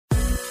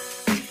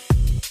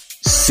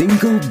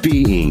Single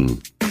Being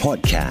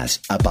Podcast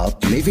about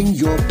living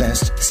your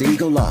best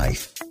single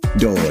life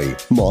โด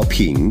ยหมอ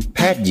ผิงแ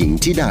พทย์หญิง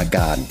ธิดา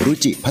กา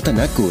รรุจิพัฒ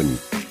นกุล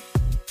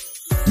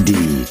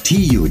ดี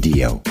ที่อยู่เ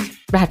ดียว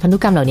รหัสพั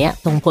นธุกรรมเหล่า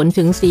นี้ส่งผล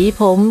ถึ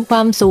งสีผ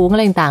มความสูงอะ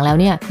ไรต่างๆแล้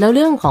วเนี่ยแล้ว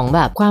เรื่องของแ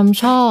บบความ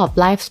ชอ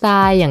บไลฟ์สไต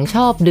ล์อย่างช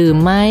อบ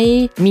ดื่มไห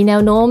มมีแ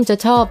นวโน้มจะ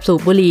ชอ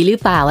บสูบบุหรี่หรือ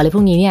เปล่าอะไรพ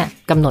วกนี้เนี่ย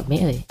กำหนดไม่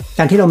เอ่ย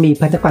การที่เร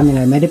ามีพันธุกรรมยังไ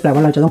งไม่ได้แปลว่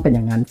าเราจะต้องเป็น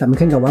อย่างนั้นแต่มั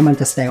นขึ้นกับว่ามัน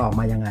จะแสดงออ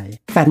กมายังไง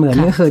แฝดเหมือ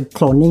นนี่ก็คือโ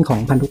คลนนิ่งข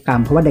องพันธุกรร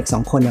มเพราะว่าเด็ก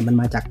2คนเนี่ยมัน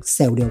มาจากเ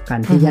ซลล์เดีย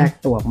วกันที่แ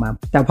ยกตัวออกมา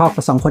แต่พอ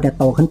2คนเนี่ยโ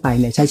ตขึ้นไ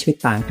ปเนี่ย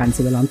ใช้ชีวิตต่างกั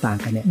นสิ่งแวดล้อมต่าง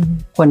กันเนี่ย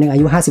คนนึงอ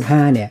ายุ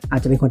55เนี่ยอ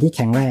าจจะเป็นคนที่แ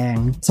ข็งแรง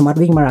สามารถ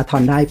วิ่งมาราธอ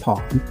นได้ผอ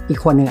มอีก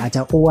คนนึงอาจ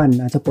จะอ้วน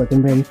อาจจะป่วยเป็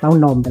นมะเร็งเต้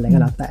านมอะไ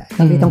รก็แล้วแต่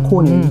ทั้งที่ต้อ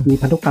งคู่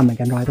นี้มีพันธุกรรมเหมือน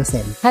กัน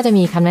 100% ถ้าจ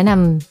ะมีคำแนะ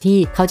นำ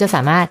ที่เขาจะ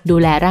สามารถดู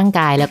แลร่าง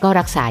กายแล้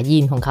วก็รักษา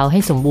ยีนของเขาใ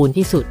ห้สมบู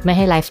รณ์ที่สุดไม่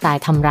ให้ไลฟ์สไตล์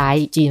ทำร้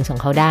ายยีนของ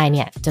เขาได้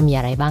เนี่ยจ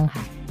ะมีอะไรบ้างค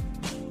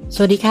ะส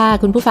วัสดีค่ะ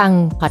คุณผู้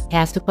ฟังพอด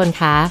แคสต์ทุกคน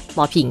คะหม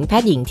อผิง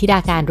แพทย์หญิงธิด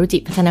าการรุ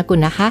จิพัฒนกุ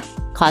ลนะค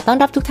ะขอต้อ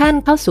นรับทุ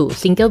กท่านเข้าสู่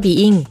Single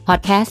Being พอ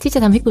ดแคสต์ที่จ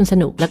ะทำให้คุณส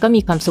นุกแล้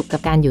วก็มีความสุข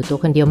กับการอยู่ตั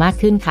วคนเดียวมา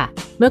กขึ้นค่ะ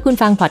เมื่อคุณ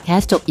ฟังพอดแค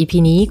สต์จบ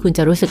EP นี้คุณ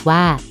จะรู้สึกว่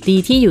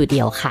าดีที่อยู่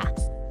เดียวค่ะ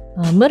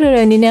เมื่อเ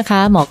ร็วๆนี้นะค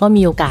ะหมอก็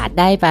มีโอกา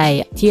สได้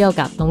ไปเที่ยว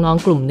กับน้อ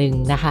งๆกลุ่มห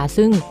นึ่งนะคะ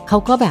ซึ่งเข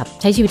าก็แบบ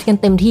ใช้ชีวิตกั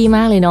นเต็มที่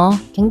มากเลยเนาะ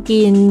ทั้ง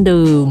กิ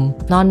นดื่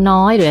มนอน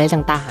น้อยหรืออะไร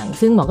ต่าง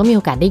ๆซึ่งหมอก็มี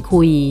โอกาสได้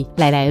คุ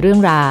ยหลายๆเรื่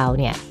องรา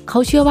วเนี่ยเข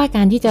าเชื่อว่าก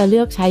ารที่จะเ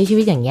ลือก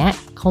ใช้ชีวิตอย่างเงี้ย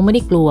เขาไม่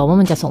ได้กลัวว่า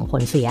มันจะส่ง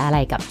ผลเสียอะ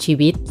ไรกั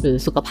บชีวิตหรือ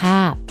สุขภ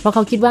าพเพราะเ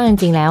ขาคิดว่า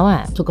จริงๆแล้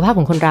วสุขภา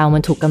พของคนเร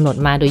ามันถูกกำหนด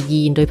มาโด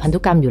ยยีนโดยพันธุ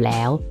กรรมอยู่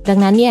แล้วดั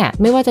งนั้นเนี่ย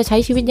ไม่ว่าจะ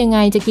ใช้ชีวิตยังไ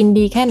งจะกิน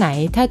ดีแค่ไ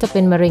หนถ้าจะเป็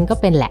นมะเร็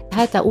งก็เป็นแหล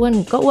ะถ้าจะอ้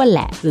วนก็อ้วนแห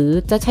ละ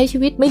หรือจะ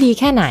ใช้ชีวิต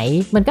ไม่ดีแค่ไห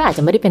นมันก็อาจจ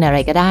ะไม่ได้เป็นอะไ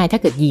รก็ได้ถ้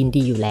าเกิดยีน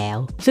ดีอยู่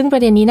แล้วซึ่งปร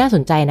ะเด็นนี้น่าส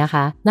นใจนะค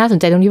ะน่าสน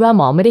ใจตรงที่ว่าห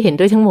มอไม่ได้เห็น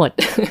ด้วยทั้งหมด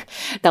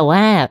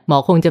แต่ว่าหม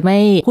อคงจะไ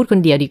ม่พูดค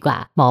นเดียวดี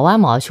กว่าหมอว่า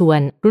หมอช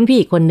วนรุ่น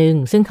พี่อีกคนนึ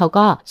งซึ่งเขา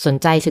ก็สน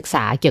ใจศึกษ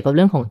าเกี่ยวกับ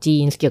เรื่องขอ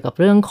งยีนเกี่ยวกั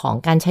บเรื่องข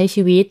องการใช้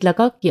ชีวิตแล้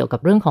วก็เกี่ย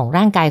วกับเรื่องขอ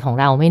งร่างกายขอ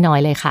งเราไม่น้อ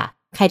ยเลยค่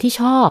ะใคร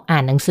ที่ชอบอ่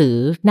านหนังสื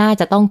อน่า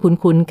จะต้อง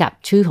คุ้น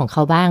ๆกับชื่อของเ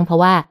ขาบ้างเพรา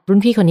ะว่ารุ่น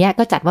พี่คนนี้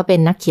ก็จัดว่าเป็น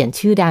นักเขียน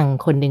ชื่อดั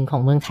งคนหนึ่ง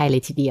ของเมืองไทยเลย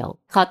ทีเดีย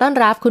วขอต้อ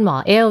นรับคุณห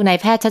มอเอลนาย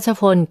แพทย์ชัช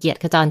พลเกีย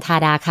รติขจรธา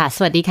ดาค่ะส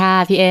วั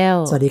สดีค่ะพี่เ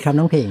อลสวัสดีครับ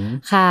น้องผิ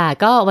งค่ะ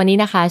ก็วันนี้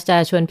นะคะ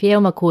จะชวนพี่เอ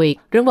ลมาคุย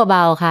เรื่องเบ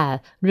าๆค่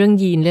ะเรื่อ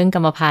งยีนเรื่องกร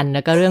รมพันธุ์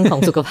แล้วก็เรื่อง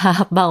ของสุขภา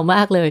พ เบาม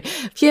ากเล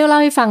ยพี่เอลเล่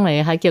าให้ฟังหน่อย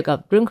นะคะเกี่ยวกั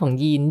บเรื่องของ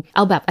ยีนเ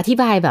อาแบบอธิ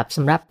บายแบบ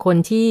สำหรับ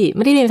คนที่ไ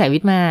ม่ได้เรียนสา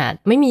ยวิทย์มา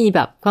ไม่มีแ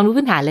บบความ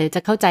รู้พื้นฐานเลยจ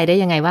ะเข้าใจได้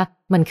ยังไงว่า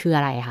มันคือ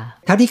อะไรคะ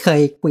เท่าที่เ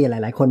คยคุยห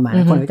ลายๆคนมา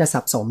คนก็จะ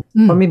สับส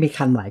นเพราะไม่มีค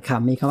ำหลายค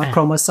ำมีคำว่าโค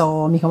รโมโ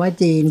ซมมีคำว่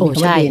าจีนมี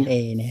คำว่า DNA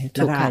เนี่ยแ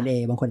ล้วก็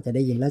RNA บางคนจะไ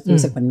ด้ยินแล้วรู้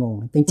สึกมัน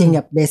งงจริงๆเ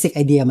นี่ยเบสิกไ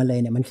อเดียมันเล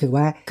ยเนี่ยมันคือ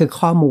ว่าคือ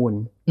ข้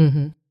อมูล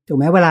ถูกไ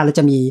หมเวลาเร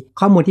าจ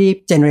ะมีข้อมูลที่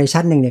เจเนอเ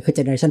รชันหนึ่งเนี่ยคือเ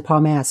จเนอเรชันพ่อ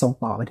แม่ส่ง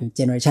ต่อไปถึง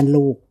เจเนอเรชัน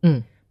ลู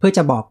กเพื่อ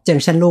จะบอกเจเนอ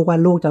เรชันลูกว่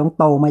าลูกจะต้อง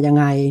โตมายั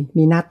งไ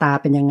งมีหน้าต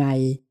าเป็นยัง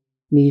ไง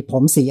มี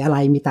ผมสีอะ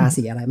ไรมีตา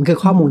สีอะไรมันคือ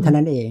ข้อมูลเท่า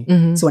นั้นเอ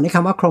งส่วนในค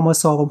ำว่าโครโมโ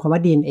ซมคำว่า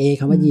DNA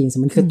คำว่ายีน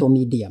มันคือตั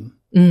วมีเดียม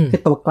คื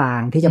อตัวกล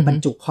างที่จะบ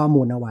รรจุข้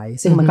อมูลเอาไว้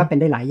ซึ่งมันก็เป็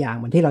นได้หลายอย่า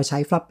งเหมือนที่เราใช้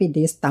floppy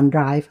disk thumb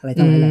drive อะไร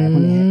ทั้งหลายพว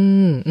กนี้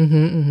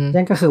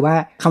นั่นก็คื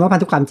อว่าคำว่าพัน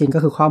ธุกรรมจริงก็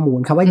คือข้อมู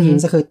ลคำว่ายี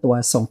นก็คือตั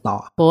วส่งต่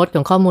อโค้ดข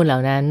องข้อมูลเหล่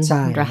านั้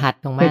นรหั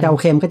สของมันในดาว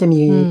เคมก็จ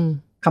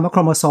ะมีคำว่า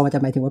โครโมโซม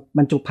จะหมายถึงว่า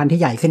บรรจุภัณฑ์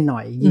ที่ใหญ่ขึ้นหน่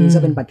อยยีนจ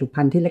ะเป็นบรรจุ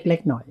ภัณฑ์ที่เล็ก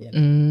ๆหน่อย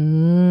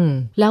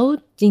แล้ว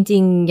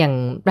จริงๆอย่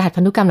างรหัส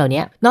พันธุกรรมเหล่า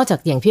นี้นอกจา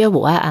กอย่างพี่บ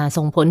อกว่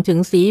าส่งผลถึ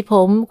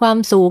งสีผมค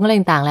วามสูงอะไร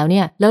ต่างๆแล้วเ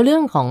นี่ยแล้วเรื่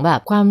องของแ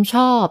บบความ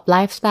ชอบไ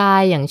ลฟ์สไต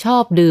ล์อย่างช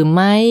อบดื่ม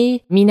ไห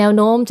มมีแนว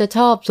โน้มจะ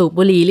ชอบสูบ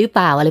บุหรี่หรือเป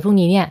ล่าอะไรพวก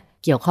นี้เนี่ย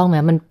เกี่ยวข้องไห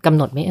มมันกำ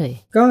หนดไหมเอ่ย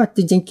ก็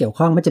จริงๆเกี่ย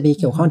วข้องมันจะมี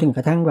เกี่ยวข้องถึงก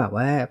ระทั่งแบ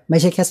บว่า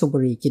ไม่ใช่แค่สูบบุ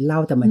หรี่กินเ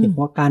หล้าแต่หมายถึง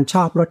ว่าการ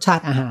ชอบรสช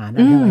าติอาหารอะ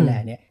ไรทั้งหล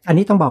ายเนี่ยอัน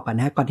นี้ต้องบอกก่อน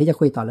นะก่อนที่จ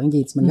ะคุยต่อเรื่อ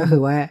งยีนมันก็คือ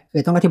ว่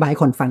าต้องอธิบายให้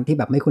คนฟังที่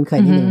แบบไม่คุ้นเค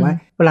ยนิดนึงว่า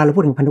เวลาเร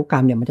าพูดถึงพันธุกร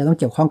รมเนี่ยมันจะต้อง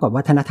เกี่ยวข้องกั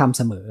บวัฒนธรรมเ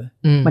สม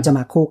อมันจะ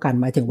มาคู่กัน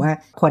หมายถึงว่า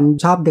คน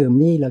ชอบดื่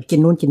มนี่หรือ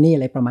กินนู่นกินนี่อ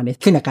ะไรประมาณนี้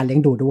ขึ้นกับการเลี้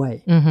ยงดูด้วย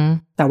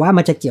แต่ว่า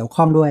มันจะเกี่ย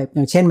วข้องด้วยอ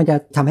ย่างเช่นมันจ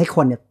ะทำให้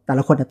คนเนี่ยแต่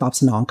ละคนตอ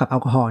บสนองกับแอ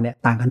ลกอฮอล์เนี่ย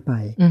ต่างกันไ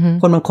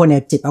ปคนบางคนเนี่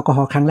ยจิบแอลกอฮ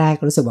อล์ครั้งแร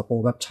กก็รู้สึกแบบ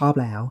โอ้แบบชอ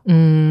บแล้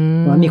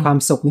วว่ามีความ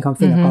สุขมีควา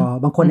มฟินแอลกอฮ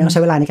อล์บางคนต้อง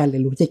ใช้เวลาในการเรีย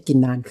นรู้ที่จ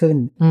ะกินนานขึ้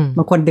นบ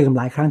างคนดื่ม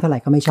หลายครั้งเท่าไ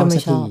หร่ก็ไม่ชอ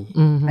บสักที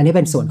อันนี้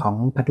เป็นส่วน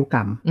ของพันธุกร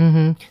รม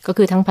ก็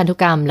คือทั้งพันธุ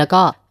กรรมแล้ว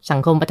ก็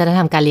สังคมวัฒนธ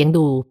รรมการเลี้ยง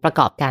ดูปร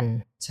ะกอบกั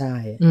นใช่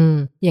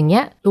อย่างเ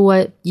งี้ยตั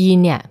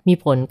วยีนเนี่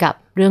ยมีผลกับ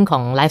เรื่อง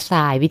ของไลฟ์สไต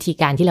ล์วิธี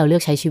การที่เราเลื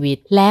อก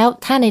ใช้ชีวิตแล้ว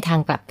ถ้าในท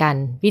างกลับกั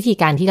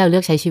นวิธีการที่เรา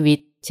เลือกใช้ชีวิ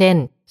ตเช่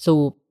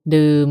นสูบ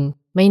ดื่ม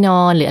ไม่น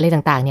อนหรืออะไร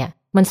ต่างๆเนี่ย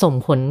มั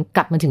นส่งผล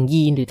กลับมาถึ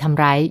งยีนหรือทำ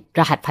ร้าย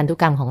รหัสพั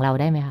นธุกรรมของเร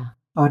าได้ไหมค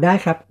ะได้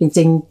ครับ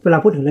จริงๆเวล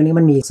าพูดถึงเรื่องนี้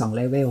มันมี2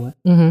เลเว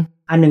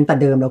ลอันนึงแต่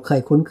เดิมเราเ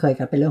คยคุ้นเค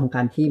ยกันเป็นเรื่องของก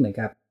ารที่เหมือ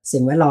นกับ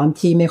สิ่งแวดล้อ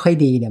มที่ไม่ค่อ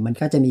ยดีเนี่ยมั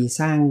นก็จ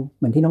ะมีสร้าง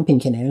เหมือนที่น้องพิม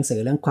เขียนในหนังสือ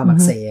เรื่องความอั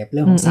กเสบ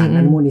เรื่องของสาร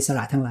อนุมูลอิสร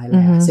ะทั้งหลายแหล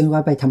ะซึ่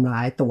งว่าไปทำร้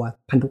ายตั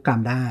วพันธุกร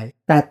รม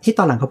ได้แต่ที่ต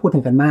อนหลังเขาพูดถึ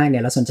งกันมากเ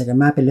นี่ยเราสนใจกัน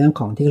มากเป็นเรื่อ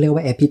งของที่เรียกว่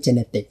า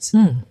epigenetics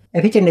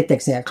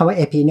epigenetics เนี่ยคำว่า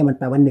epi เนี่ยมัน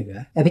แปลว่าเหนือ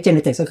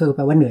epigenetics ก็คือแ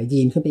ปลว่าเหนือ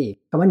ยีนขึ้นไปอีก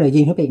คำว่าเหนือยี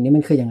นขึ้นไปอีก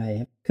นี่มันคือยังไง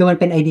ครับคือมัน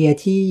เป็นไอเดีย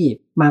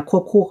ที่มาค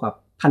วบ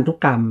คู่กับพั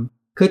นธุกรรม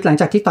คือหลั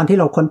งจากที่ตอน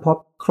ที่เราค้นพ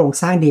บโคร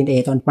งสร้าง DNA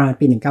ตอนประมา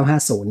ณปี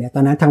1950เนี่ยต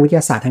อนนั้นทางวิท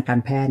ยาศาสตร์ทางก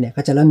ารแพทย์เนี่ย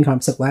ก็จะเริ่มมีควา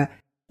มรู้สึกว่า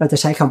เราจ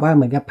ะใช้คำว่าเ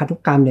หมือนกับพั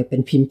นธุกรรมเนี่ย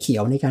เป็นพิมพ์เขี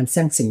ยวในการส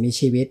ร้างสิ่งมี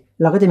ชีวิ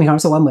ตเราก็จะมีความ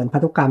รู้สึกว่าเหมือ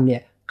นพันธุกรรมเนี่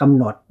ยก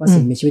ำหนดว่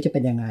าสิ่งมีชีวิตจะเป็น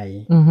ยังไ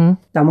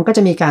งแต่มันก็จ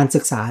ะมีการศึ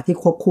กษาที่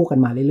ควบคู่กั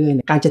นมาเรื่อ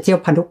ยๆการจะเที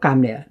ยบพันธุกรร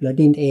มเนี่ยหรือ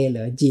DNA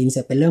หรือจี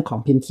นเป็นเรื่องข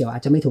องพิมพ์เขียวอา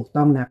จจะไม่ถู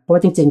กต้องนะเพราะว่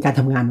าจริงๆกา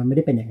รทำงานมันไม่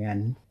ได้เป็นอย่างนั้น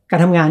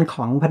การทำงาน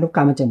ของพันธุกร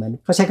รมมันจะเหมือ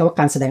นเขาใช้คำว่า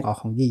การแสดงออก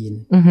ขอ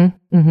งยีน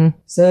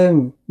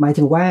ซึ่งหมาย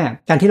ถึงว่า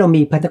การที่เร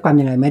ามีพันธุกรรม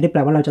ยังไงไม่ได้แ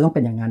ปลว่าเราจะต้องเป็น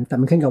อย่างนั้นแต่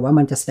มันขึ้นกับว่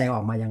ามันจะแสดง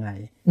ออกมายัง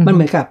ไงมันเ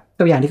หมือนกับ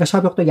ตัวอย่างที่เขาชอ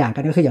บยกตัวอย่า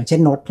งกันก็คืออย่าง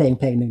เช่นโน้ตเพ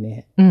ลงนึงเ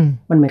นี่ย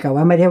มันเหมือนกับ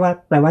ว่าไม่ได้ว่า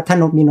แปลว่าถ้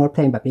ามีโน้ตเ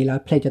พลงแบบนี้แล้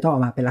วเพลงจะต้องอ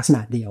อกมาเป็นลักษ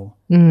ณะเดีย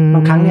วบ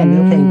างครั้งเนี่ยเนื้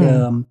อเพลงเดิ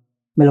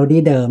มเมโ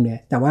ลดี้เดิมเนี่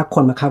ยแต่ว่าค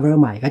นมา cover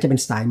ใหม่ก็จะเป็น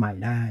สไตล์ใ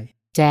หม่ได้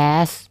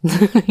แจ๊ส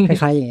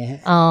คล้ายๆอย่างเงี้ย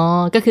อ๋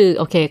อก็คือ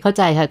โอเคเข้า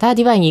ใจค่ะถ้า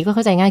อธิบายอย่างนี้ก็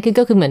เข้าใจง่ายขึ้น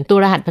ก็คือเหมือนตัว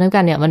รหัสพันธุก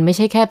รรมเนี่ยมันไม่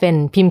ใช่แค่เป็น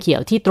พิมพ์เขี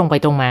ยวที่ตรงไป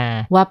ตรงม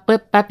าว่า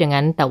ปั๊บอย่า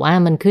งนั้นแต่ว่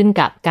ามันขึ้น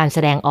กับการ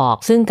แสดงออ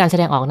กซึ่งการแส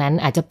ดงออกนั้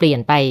นอาจจะเปลี่ย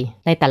นไ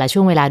ปในแต่ละช่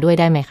วงเวลาด้วย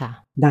ได้ไหม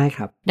คะได้ค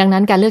รับดัง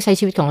นั้นการเลือก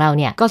ใช้ชีวิตของเรา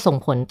เนี่ยก็ส่ง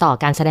ผลต่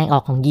อการแสดงออ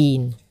กของยี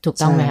นถูก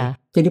ต้องไหมค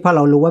ะทีนี้พอ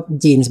เรารู้ว่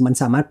ายีนมั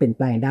นสามารถเปลี่ยน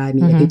แปลง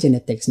ได้มี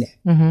epigenetics เนี่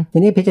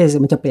ยทีนี้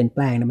epigenetics มันจะเปลี่ยนแป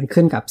ลงเนี่ยมัน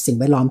ขึ้นกับสิ่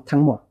งแวดล้อม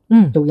ทั้งหม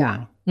ดทุกอย่า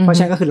งเพราะ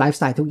ฉะนั้นก็คือไลฟ์ส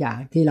ไตล์ทุกอย่าง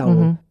ที่เรา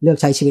เลือ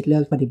กใช้ชีวิตเ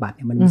ลือกปฏิบัติเ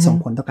นี่ยมันมีส่ง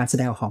ผลต่อการแส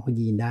ดงออกของ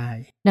ยีนได้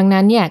ดั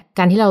งนั้นเนี่ย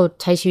การที่เร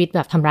าใช้ชีวิตแ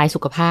บบทำร้ายสุ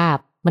ขภ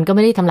าพมันก็ไ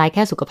ม่ได้ทำร้ายแ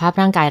ค่สุขภาพ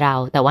ร่างกายเ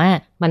รา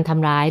แต่ว่ามันท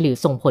ำร้ายหรื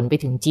อส่งผลไป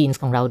ถึงจีน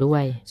ของเราด้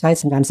วย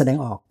ใช่การแสดง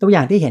ออกตัว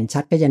อย่างที่เห็น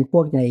ชัดก็จะเป็นพ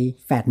วกใน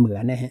แฝดเหมือ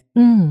นนะฮ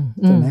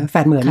ะถูกไหมแ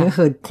ฝดเหมือน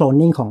นี่ก็คือโคลน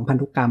นิ่งของพัน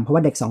ธุกรรมเพรา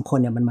ะว่าเด็ก2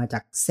คนเนี่ยมันมา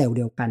จากเซลล์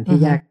เดียวกัน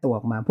ที่แยกตัวอ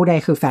อกมาผู้ใ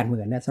ดคือแฝดเ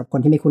หมือนเนี่ยสำหรับ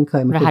คนที่ไม่คุ้นเค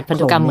ยมันรหัสพั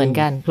นธุกรรมเหมือ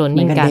นกันโคลน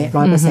นิ่งกัน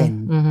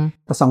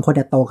 100% พอ2คน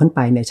เนี่ยโตขึ้นไ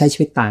ปเนี่ย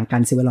ใช้ชีวิตต่าง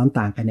กันสิ่งแวดล้อม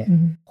ต่างกันเนี่ย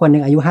คนนึ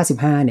งอายุ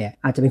55เนี่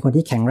ยอาจจะเป็นคน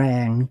ที่แข็งแ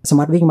รงสา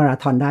มารถวิ่งมารา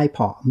ธอนได้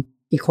ผอ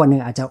มอีกคนหนึ่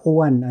งอาจจะอ้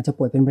วนอาจจ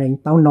ะป่วยเป็นมะเร็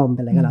งเต้านมเป็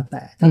นอะไรก็แล้วแ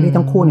ต่ทั้ง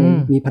ที่ทั้งคู่เนี่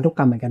ยมีพันธุ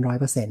กรรมเหมือนกัน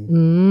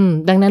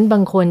 100% ดังนั้นบ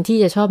างคน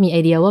ที่จะชอบมี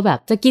ไอเดียว่าแ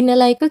บบจะกินอ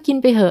ะไ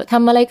รก็กินไปเหอะ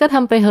ทำอะไรก็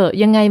ทำไปเหอะ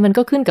ยังไงมัน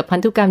ก็ขึ้นกั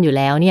บพันธุกรรมอยู่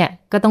แล้วเนี่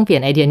ยก็ต้องเปลี่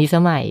ยนไอเดียนี้ซ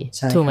ะใ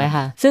หม่ถูกไหมค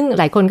ะซึ่งห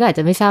ลายคนก็อาจ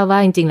จะไม่ทรา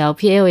บว่าจริงๆแล้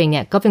วพี่เอลเองเนี่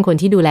ยก็เป็นค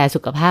นที่ดูแลสุ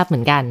ขภาพเห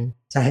มือนกั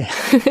นใช่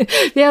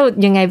พี่เอล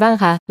ยังไงบ้า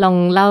งคะล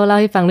องเล่า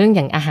ให้ฟังเรื่อง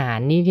อย่างอาห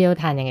ารนี่พี่เอ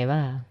ลทานยังไ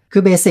งบ้า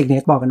งคือเบสิกเ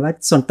นี่ยบอกกันว่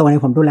าส่วนตัวเนี่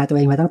ยผมดูแลตัว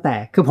เองมาตั้งแ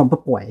ต่คือผ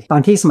มป่วยต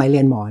อนที่สมัยเ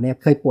รียนหมอเนี่ย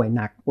เคยป่วยห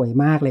นักป่ว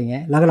ยมากอะไรเงี้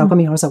ยแล้วเราก็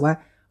มีความรู้สึกว่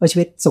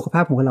าชีวิตสุขภ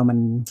าพของเรา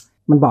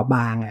มันบอบ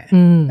บางอ่ะ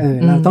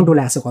เราต้องดูแ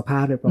ลสุขภา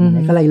พเลยประมาณ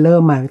นี้ก็เลยเริ่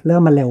มม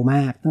าเร็วม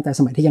ากตั้งแต่ส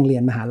มัยที่ยังเรี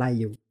ยนมหาลัย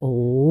อยู่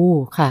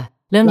โอ้ค่ะ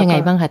เริ่มยัง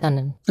ไงบ้างคะตอ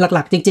นนั้นห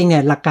ลักๆจริงๆเ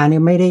นี่ยหลักการเนี่ย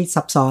ไม่ได้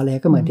ซับซ้อนเลย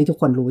ก็เหมือนที่ทุก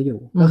คนรู้อ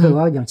ยู่ก็คือ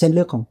ว่าอย่างเช่น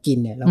เรื่องขอ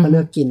งกินเนี่ยเราก็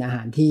เลือกกินอา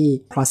หารที่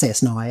process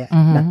น้อย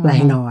ดัดแปล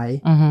งน้อ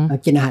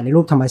ยกินอาหารใ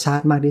นรูปธรรมชา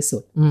ติมากที่สุ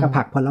ดกับ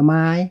ผักผลไ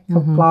ม้ข้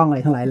าวกล้องอะไ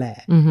รทั้งหลายแ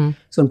หล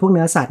ะส่วนพวก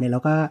เนื้อสัตว์เนี่ยเรา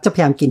ก็จะ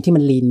พยายามกินที่มั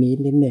น lean meat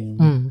นิดนึง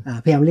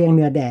พยายามเลี่ยง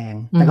เนื้อแ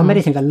ดงแต่ก็ไม่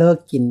ได้ถึงกับเลิ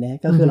กกินนะ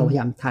ก็คือเราพยาย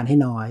ามทานให้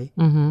น้อย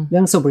เรื่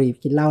องสูบบุห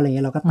รี่กินเหล้าอะไรเ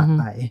งี้ยเราก็ตัด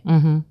ไป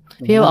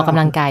พี่ออกกำ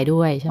ลังกายด้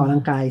วยใช่ไหมออกก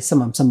ำลังกายส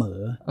ม่ำเสม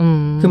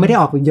อคือไม่ได้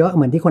ออกเยอะเ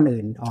หมือนที่คน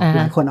อื่นออกห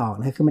ลายคนออก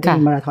นะคือไม่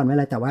ได้มีมาราธอนไม่อ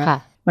ะไรแต่ว่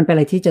ามันเป็นอะ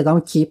ไรที่จ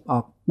ะต้องคีป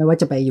ออกไม่ว่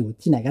าจะไปอ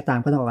ยู่ที่ไหนก็ตาม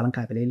ก็ต้องออกกำลัง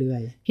กายไปเรื่อ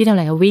ยๆพี่ทำอะไ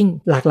รคะวิ่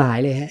งหลากหลา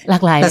ยเลยฮะหล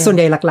ากหลายแต่ส่วนใ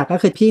หญ่หลักๆก็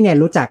คือพี่เนี่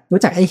ยรู้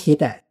จักไอ้ฮิ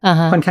ตอ่ะ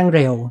ค่อนข้าง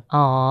เร็ว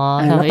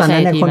แล้วตอนนั้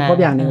นเนี่ยคนพบ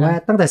อย่างหนึ่งว่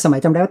าตั้งแต่สมัย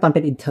จำได้ว่าตอนเ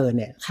ป็นอินเทอร์เ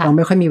นี่ยเราไ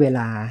ม่ค่อยมีเว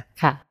ลา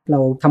เร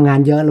าทำง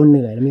านเยอะเราเ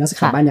หนื่อยเรามีความรู้สึ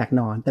กกลับบ้านอยา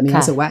กนอนแต่มีค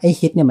วามรู้สึกว่า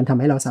ไอ้ฮิตเนี่ยมันทำ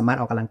ให้เราสามารถ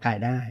ออกกำลังกา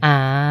ยได้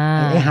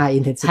ไอ้ high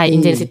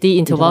intensity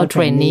interval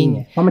training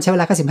เพราะมันใช้เ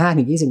วลาแค่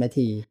15-20 นา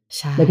ที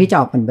แล้วพี่จ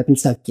ะออกมันเป็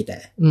นเซอร์กิ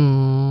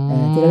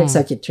ตที่เรียกเ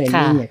ซอร์กิตเทร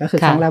นนิ่งเนี่ยก็คื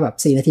อครั้งละแบบ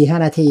4 นาที 5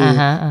 นาที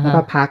แล้ว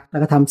ก็พักแล้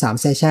วก็ทำ3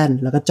 เซสชั่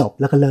นแล้วก็จ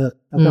บแล้วก็เลิ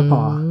กแล้วก็พ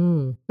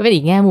อก็เป็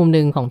นอีกแง่มุม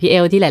หนึ่งของพี่เ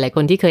อลที่หลายๆ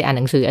คนที่เคยอ่าน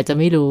หนังสืออาจจะ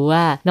ไม่รู้ว่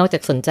านอก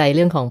จากสนใจเ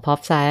รื่องของ pop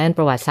science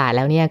ประวัติศาสตร์แ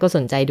ล้วเนี่ยก็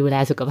สนใจดู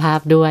แลสุขภ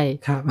าพด้วย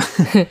ครับ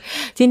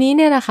ทีนี้เ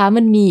นี่ยนะคะ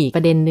มันมีป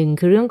ระเด็นหนึ่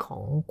งคือเรื่อง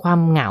ของควา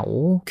มเหง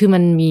าคือ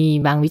มั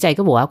นมีบางวิจั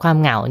ยก็บอกว่าควา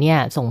มเหงาเ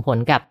นี่ยส่งผ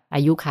ลกับ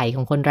อายุขั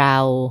ยของคนเร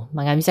าบ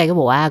างงานวิจัยก็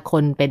บอกว่า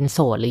คนเป็นโส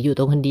ดหรืออ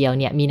ยู่ตัวคนเดีย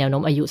วเนี่ยมีแนวโน้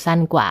มอายุสั้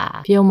นกว่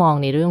าพี่เอลม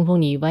องในเรื่องพว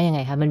กนี้ว่ายัง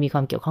ไงคะมันมีค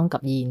วามเกี่ยวข้อ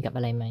งกับยีนกับ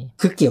อะไรไห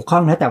มคือเกี่ยวข้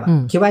องนะแต่ว่า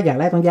คิดว่าอย่า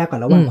งแรกต้องแยกก่อ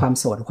นระหว่างความ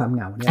โสดกับความเห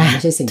งาเนี่ยไ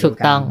ม่ใช่สิ่งเดียว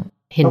กั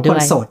นเพราะคน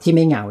โสดที่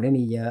ไม่เหงาได้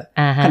มีเยอะ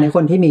ขณะในค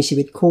นที่มีชี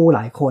วิตคู่หล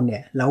ายคนเนี่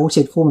ยแล้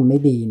วชีวิตคู่มัน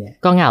ไม่ดีเนี่ย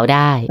ก็เหงา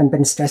ได้มัน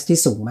เป็นสเตรสที่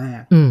สูงม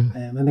าก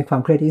มันเป็นค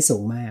วามเครียดที่สู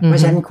งมากเพรา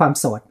ะฉะนั้นควา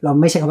มโสดเร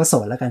าไม่ใช่คำว่าโส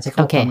ดแล้วกันใช้ค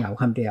ำว่าความเหงา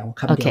คำเดีย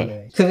วเ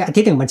ลยคืออัน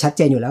ที่หนึ่งมันชัด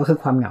เจนอยู่แล้วคือ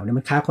ความเหงาเนี่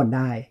ยมันฆ่าค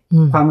นได้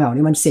ความเหงา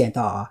นี่มันเสี่ยง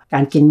ต่อก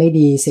ารกินไม่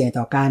ดีเสี่ยง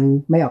ต่อก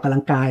ารไม่ออกกำ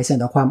ลังกายเสี่ยง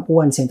ต่อควา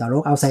มอ้วนเสี่ยงต่อ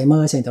โรคอัลไซเม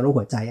อร์เสี่ยงต่อโร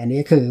คหัวใจอั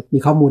นนี้คื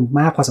อมีข้อมู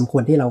ลมากพอสมคว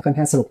รที่เราค่อ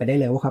นข้างสรุปไปได้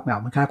เลยว่าความเหงา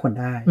มันฆ่าคน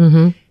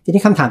ได้ทีนี้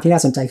คำถามที่น่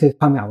าสนใจคือ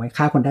ความเหงามั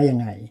นฆ่าคนได้ยัง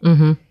ไง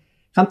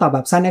คำตอบแ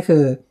บบสั้นก็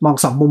คือมอง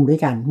2 มุมด้ว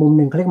ยกันมุมห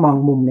นึ่งเขาเรียก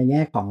มองมุมใน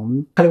แง่ข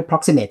องเขาเรียก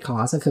proximate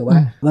cause ก็คื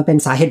อว่ามันเป็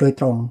นสาเหตุโดย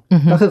ตร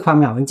งก็คือความ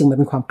เหงาจริงๆมัน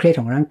เป็นความเครียด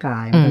ของร่างก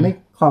ายมันไม่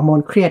ฮอร์โม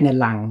นเครียดเนี่ย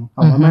หลั่งอ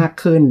อกมามา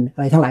กขึ้นอ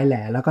ะไรทั้งหลายแ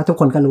หล่แล้วก็ทุก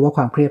คนก็รู้ว่าคว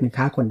ามเครียดมั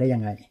นฆ่าคน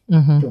ได้ยังไง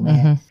ถูกไ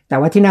หม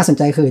แต่ว่าที่น่าสน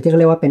ใจคือที่เข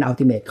าเรียกว่าเป็น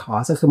ultimate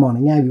cause ก็คือมอง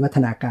ในแง่วิวัฒ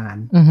นากา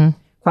ร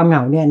ความเหง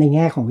าเนี่ยในแ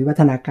ง่ของวิวั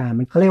ฒนาการ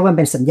มันเขาเรียกว่า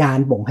เป็นสัญญาณ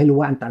บ่งให้รู้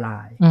ว่าอันตรา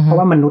ยเพราะ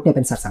ว่ามนุษย์เนี่ยเ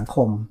ป็นสัตว์สังค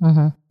ม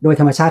โดย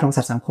ธรรมชาติของ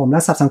สัตว์สังคมและ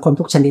สัตว์สังคม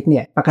ทุกชนิดเ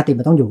นี่ยปกติ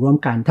มันต้องอยู่ร่วม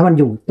กันถ้ามัน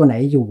อยู่ตัวไหน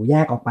อยู่แย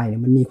กออกไปเนี่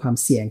ยมันมีความ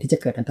เสี่ยงที่จะ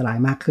เกิดอันตราย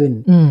มากขึ้น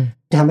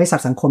จะทำให้สัต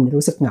ว์สังคม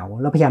รู้สึกเหงา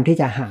แล้วพยายามที่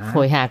จะหา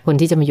คน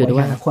ที่จะมาอยู่ด้ว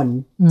ยหาคน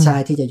ใช่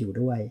ที่จะอยู่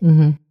ด้วย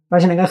เพรา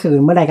ะฉะนั้นก็คือ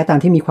เมื่อใดก็ตาม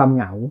ที่มีความเ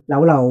หงาแล้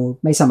วเรา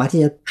ไม่สามารถ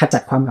ที่จะขจั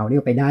ดความเหงานี้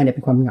ออกไปได้เนี่ยเ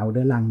ป็นความเหงาเ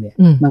รื้อรังเนี่ย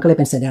มันก็เลย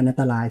เป็นสัญญาณอัน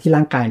ตรายที่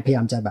ร่างกายพยาย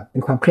ามจะแบบเป็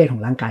นความเครียดขอ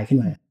งร่างกายขึ้น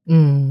มา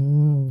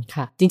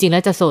ค่ะจริงๆแล้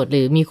วจะโสดห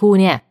รือมีคู่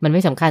เนี่ยมันไ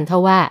ม่สำคัญเท่า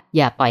ว่าอ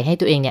ย่าปล่อยให้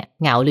ตัวเองเนี่ย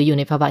เหงาหรืออยู่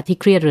ในภาวะที่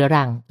เครียดเรื้อ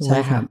รังถูกไหม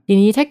ครับที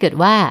นี้ถ้าเกิด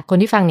ว่าคน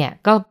ที่ฟังเนี่ย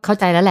ก็เข้า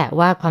ใจแล้วแหละ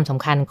ว่าความส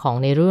ำคัญของ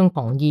ในเรื่องข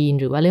องยีน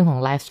หรือว่าเรื่องของ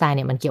ไลฟ์สไตล์เ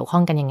นี่ยมันเกี่ยวข้อ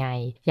งกันยังไง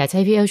อยากใ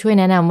ห้พี่เอลช่วย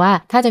แนะนำว่า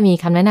ถ้าจะมี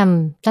คำแนะน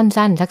ำ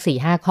สั้นๆสัก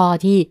 4-5 ข้อ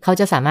ที่เขา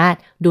จะสามารถ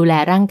ดูแล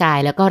ร่างกาย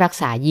แล้วก็รัก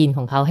ษายีนข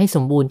องเขาให้ส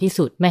มบูรณ์ที่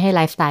สุดไม่ให้ไล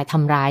ฟ์สไตล์ท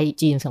ำร้าย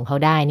ยีนของเขา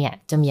ได้เนี่ย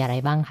จะมีอะไร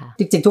บ้างคะ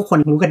จริงๆทุกคน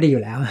รู้กันดีอ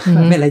ยู่แล้ว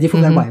เป็นอะไรที่พู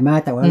ดกันบ่อยมาก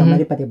แต่ว่าเราไม่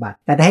ได้ปฏิบัติ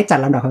แต่ได้ให้จัด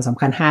ลำดับความสำ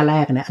คัญ5แร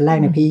กนะอันแรก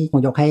เนี่ยพี่ค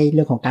งยกให้เ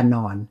รื่องของการน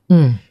อน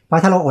เพรา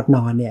ะถ้าเราอดน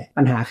อนเนี่ย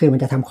ปัญหาคือมัน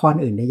จะทำข้อ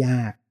อื่นได้ย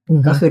าก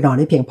ก็คือนอน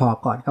ให้เพียงพอ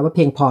ก่อนครับว่าเ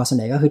พียงพอส่วนใ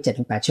หญ่ก็คือ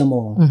 7-8 ชั่วโม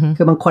ง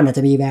คือบางคนอาจจ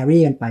ะมีแว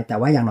รี่กันไปแต่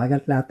ว่าอย่างน้อยก็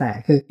แล้วแต่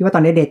คือคิดว่าตอ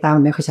นนี้ data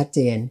มันไม่ค่อยชัดเจ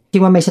น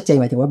ที่ว่าไม่ชัดเจน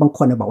หมายถึงว่าบางค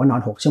นบอกว่านอ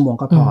น6ชั่วโมง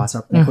ก็พอสำห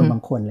รับในคนบา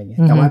งคนอะไรเงี้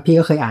ยแต่ว่าพี่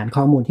ก็เคยอ่าน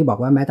ข้อมูลที่บอก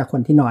ว่าแม้แต่ค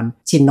นที่นอน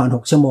ชินนอน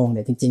6ชั่วโมงเ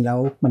นี่ยจริงๆแล้ว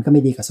มันก็ไ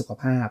ม่ดีกับสุข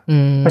ภาพ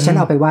เพราะฉะนั้น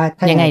เอาไปว่า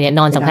ถ้ายังไงเนี่ย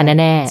นอนสำคัญ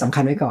แน่ๆสำ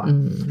คัญไว้ก่อน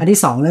อันที่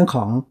2เรื่องข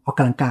องออกก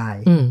ำลังกาย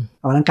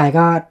ออกกำลังกาย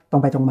ก็ตร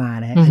งไปตรงมา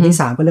นะอันที่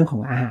3ก็เรื่องขอ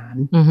งอาหาร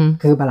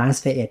คือ balance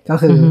diet ก็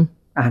คือ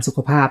อาหารสุข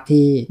ภาพ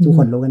ที่ทุกค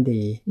นรู้กัน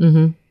ดี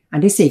อัน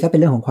ที่4ก็เป็น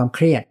เรื่องของความเค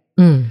รียด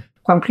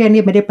ความเครียด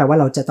นี่ไม่ได้แปลว่า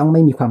เราจะต้องไ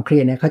ม่มีความเครี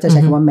ยดนะเขาจะใช้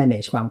คำว่า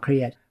manage ความเครี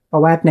ยดเพรา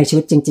ะว่าในชี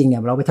วิตจริงๆเนี่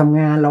ยเราไปทำง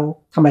านเรา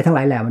ทำอะไรทั้งหล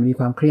ายแหละมันมี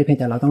ความเครียดเพียง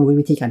แต่เราต้องรู้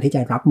วิธีการที่จ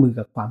ะรับมือ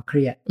กับความเค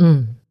รียด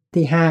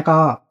ที่5ก็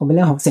คงเป็นเ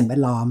รื่องของสิ่งแว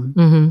ดล้อม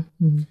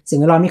สิ่ง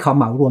แวดล้อมนี่ขอเ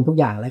หมารวมทุก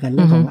อย่างแล้วกันเ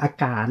รื่องของอา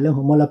กาศเรื่องข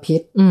องมลพิ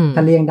ษถ้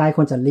าเลี่ยงได้ค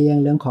วรจะเลี่ยง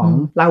เรื่องของ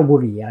เหล้าบุ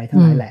หรี่อะไรทั้ง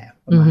หลายแหละ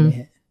ประมาณนี้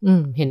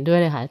เห็นด้วย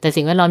เลยค่ะแต่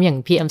สิ่งแวดล้อมอย่าง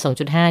PM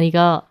 2.5 นี่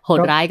ก็โหด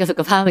ร้ายกับสุ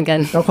ขภาพเหมือนกัน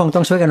ก็คงต้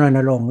องช่วยกันร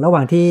ณรงค์ระหว่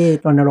างที่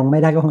รณรงค์ไม่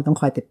ได้ก็คงต้อง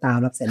คอยติดตาม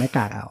รับใส่หน้าก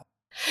ากเอา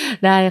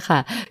ได้ค่ะ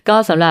ก็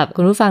สำหรับ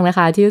คุณผู้ฟังนะค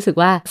ะที่รู้สึก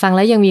ว่าฟังแ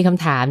ล้วยังมีค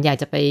ำถามอยาก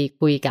จะไป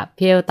คุยกับ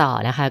พี่เอลต่อ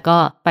นะคะก็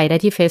ไปได้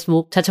ที่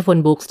Facebook ชัชพล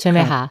บุ๊กส์ใช่ไหม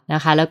คะน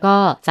ะคะแล้วก็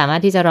สามาร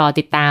ถที่จะรอ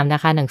ติดตามน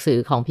ะคะหนังสือ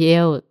ของพี่เอ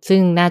ลซึ่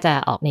งน่าจะ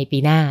ออกในปี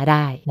หน้าไ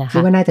ด้นะคะคิ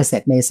ดว่าน่าจะเสร็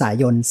จเมษา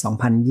ยน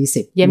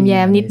 2020 แ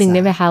ย้มๆนิดนึงไ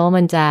ด้ไหมคะว่า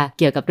มันจะ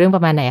เกี่ยวกับเรื่องปร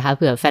ะมาณไหนคะเ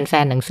ผื่อแฟ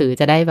นๆหนังสือ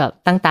จะได้แบบ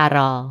ตั้งตาร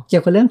อเกี่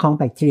ยวกับเรื่องของแ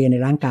บคทีเรียใน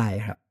ร่างกาย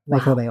ครับไม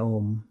โครไบโอ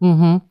ม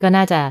ก็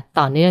น่าจะ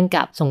ต่อเนื่อง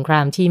กับสงครา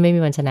มที่ไม่มี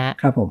วันชนะ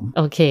ครับผมโ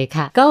อเค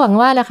ค่ะก็หวัง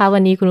ว่านะคะวั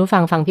นนี้คุณผู้ฟั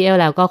งพี่เอล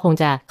แล้วก็คง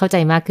จะเข้าใจ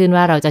มากขึ้น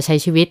ว่าเราจะใช้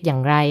ชีวิตอย่า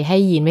งไรให้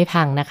ยีนไม่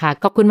พังนะคะ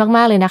ขอบคุณม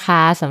ากๆเลยนะค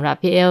ะสำหรับ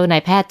พี่เอลนา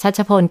ยแพทย์ชัช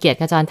พลเกียรติ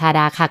ขจรธาด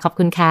าค่ะขอบ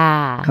คุณค่ะ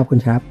ขอบคุณ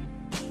ครับ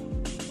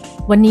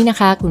วันนี้นะ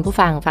คะคุณผู้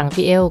ฟัง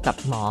พี่เอลกับ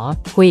หมอ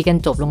คุยกัน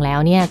จบลงแล้ว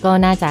เนี่ยก็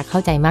น่าจะเข้า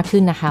ใจมากขึ้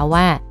นนะคะ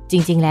ว่าจ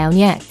ริงๆแล้วเ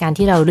นี่ยการ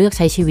ที่เราเลือกใ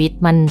ช้ชีวิต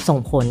มันส่ง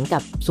ผลกั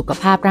บสุข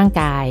ภาพร่าง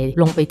กาย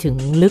ลงไปถึง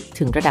ลึก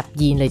ถึงระดับ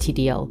ยีนเลยที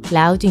เดียวแ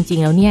ล้วจริง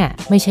ๆแล้วเนี่ย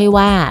ไม่ใช่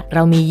ว่าเร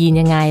ามียีน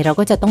ยังไงเรา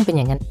ก็จะต้องเป็นอ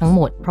ย่างนั้นทั้งห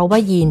มดเพราะว่า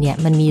ยีนเนี่ย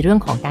มันมีเรื่อง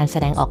ของการแส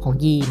ดงออกของ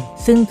ยีน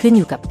ซึ่งขึ้นอ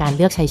ยู่กับการเ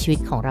ลือกใช้ชีวิต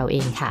ของเราเอ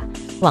งค่ะ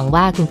หวัง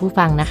ว่าคุณผู้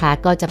ฟังนะคะ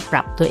ก็จะป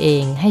รับตัวเอ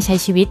งให้ใช้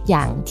ชีวิตอ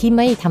ย่างที่ไ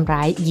ม่ทำร้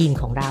ายยีน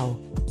ของเรา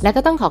และ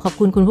ก็ต้องขอบ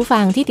คุณคุณผู้ฟั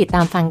งที่ติดต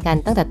ามฟังกัน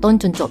ตั้งแต่ต้น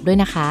จนจบด้วย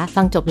นะคะ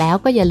ฟังจบแล้ว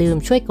ก็อย่าลืม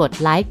ช่วยกด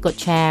ไลค์กด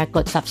แชร์ก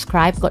ด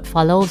subscribe กด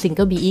follow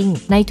Single Being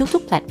ในทุ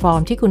กๆแพลตฟอร์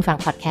มที่คุณฟัง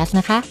พอดแคสต์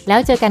นะคะแล้ว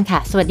เจอกันค่ะ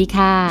สวัสดี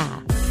ค่ะ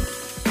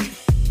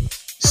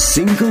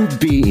Single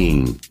Being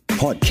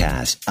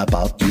Podcast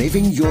about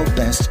living your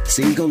best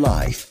single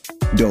life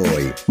โดย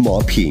หมอ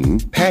ผิง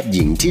แพทย์ห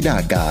ญิงธิดา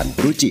การ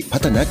รุจิพั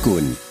ฒนกุ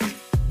ล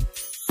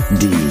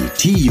ดี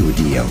ที่อยู่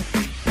เดียว